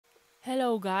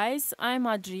Hello guys, I'm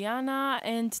Adriana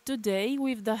and today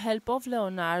with the help of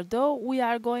Leonardo we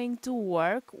are going to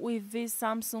work with this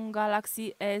Samsung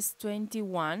Galaxy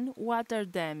S21 water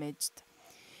damaged.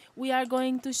 We are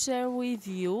going to share with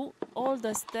you all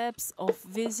the steps of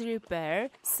this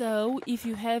repair, so if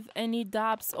you have any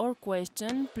doubts or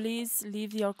question, please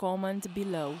leave your comment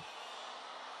below.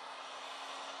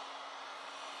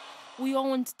 We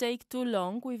won't take too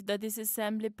long with the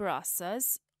disassembly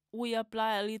process. We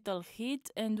apply a little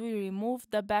heat and we remove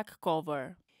the back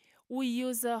cover. We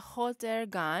use a hot air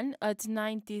gun at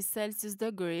 90 Celsius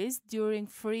degrees during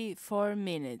 3-4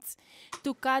 minutes.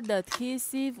 To cut the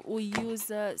adhesive, we use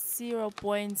a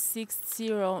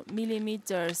 0.60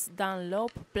 millimeters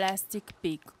Dunlop plastic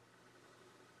pick.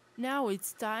 Now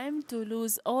it's time to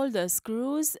lose all the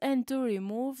screws and to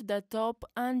remove the top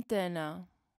antenna.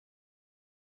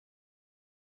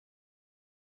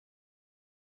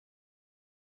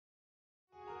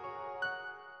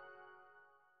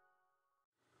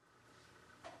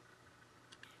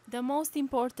 The most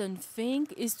important thing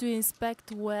is to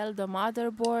inspect well the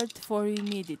motherboard for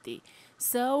humidity.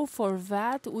 So for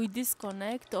that we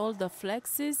disconnect all the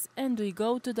flexes and we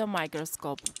go to the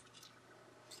microscope.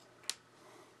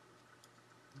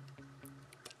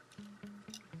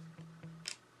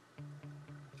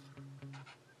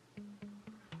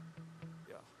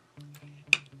 Yeah.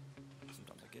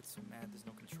 Sometimes I get so mad, there's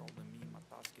no controlling me. My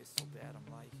thoughts get so bad, I'm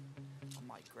like, I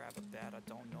might grab a bat, I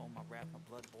don't know. My wrath, my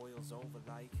blood boils over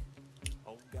like,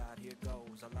 oh God, here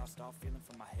goes. I lost all feeling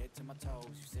from my head to my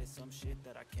toes. You said some shit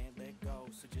that I can't let go,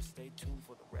 so just stay tuned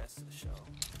for the rest of the show.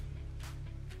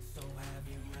 So have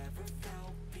you ever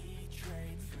felt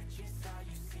betrayed? Switches how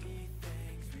you see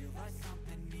things, realize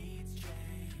something needs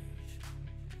change.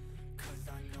 Cause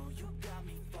I know you got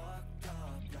me fucked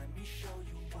up, let me show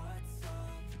you what's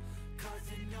up. Cause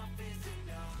enough is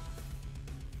enough,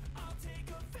 I'll take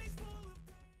a face full of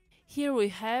pain. Here we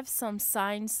have some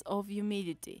signs of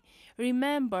humidity.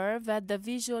 Remember that the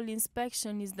visual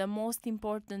inspection is the most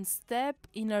important step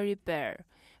in a repair.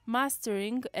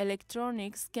 Mastering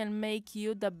electronics can make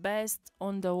you the best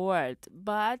on the world,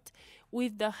 but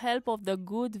with the help of the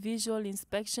good visual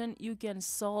inspection you can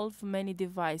solve many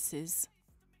devices.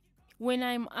 When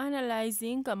I'm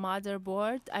analyzing a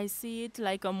motherboard, I see it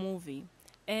like a movie,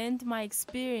 and my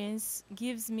experience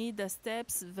gives me the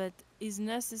steps that is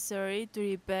necessary to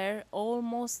repair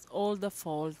almost all the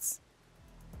faults.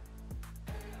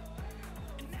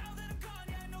 And now that I'm gone,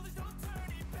 yeah, I know there's no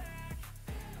turning back.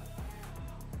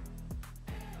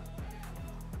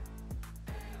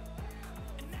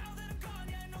 And now that I'm gone,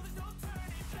 yeah, I know there's no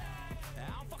turning back. I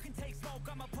don't fucking take smoke,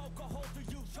 I'ma poke a hole through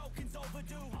you, choking's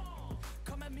overdue.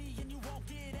 Come at me and you won't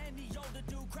get any older,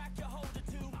 dude. Crack your holder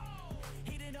too.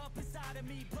 Heating up inside of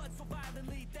me, blood so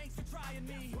violently, thanks for trying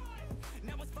me.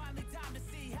 Now it's finally time to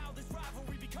see how this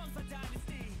rivalry becomes a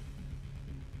dynasty.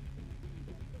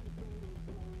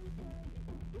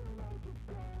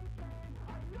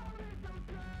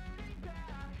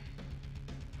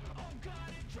 Oh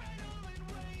God, adrenaline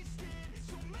wasted,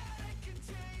 so mad I can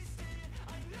taste it.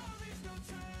 I know there's no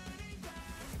turning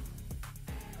back.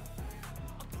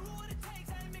 I'll do what it takes,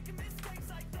 I ain't making mistakes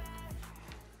like that.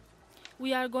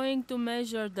 We are going to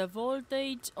measure the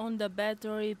voltage on the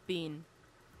battery pin.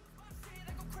 I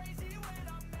go crazy when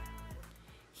I'm mad.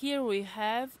 Here we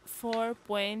have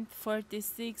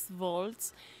 4.36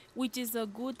 volts, which is a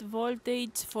good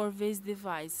voltage for this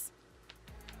device.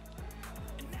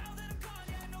 And now that I'm gone,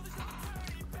 yeah, I know there's no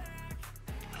turning back.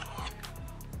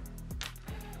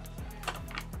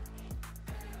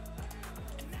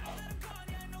 And now that I'm gone,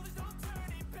 yeah, I know there's no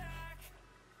turning back.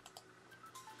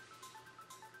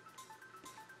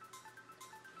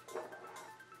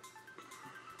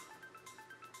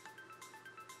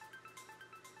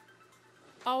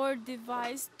 Our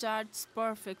device charges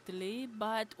perfectly,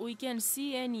 but we can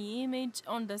see any image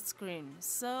on the screen,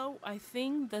 so I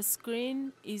think the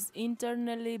screen is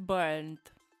internally burned.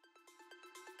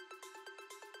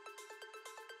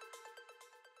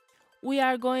 We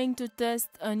are going to test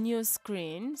a new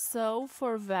screen, so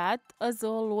for that, as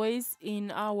always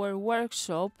in our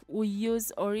workshop, we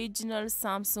use original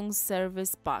Samsung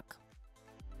service pack.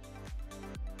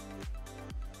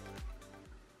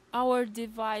 Our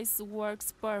device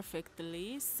works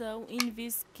perfectly, so in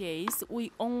this case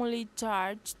we only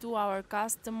charge to our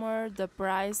customer the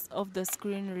price of the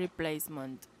screen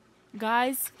replacement.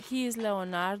 Guys, he is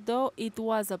Leonardo, it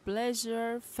was a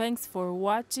pleasure, thanks for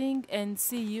watching and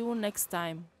see you next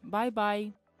time. Bye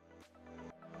bye!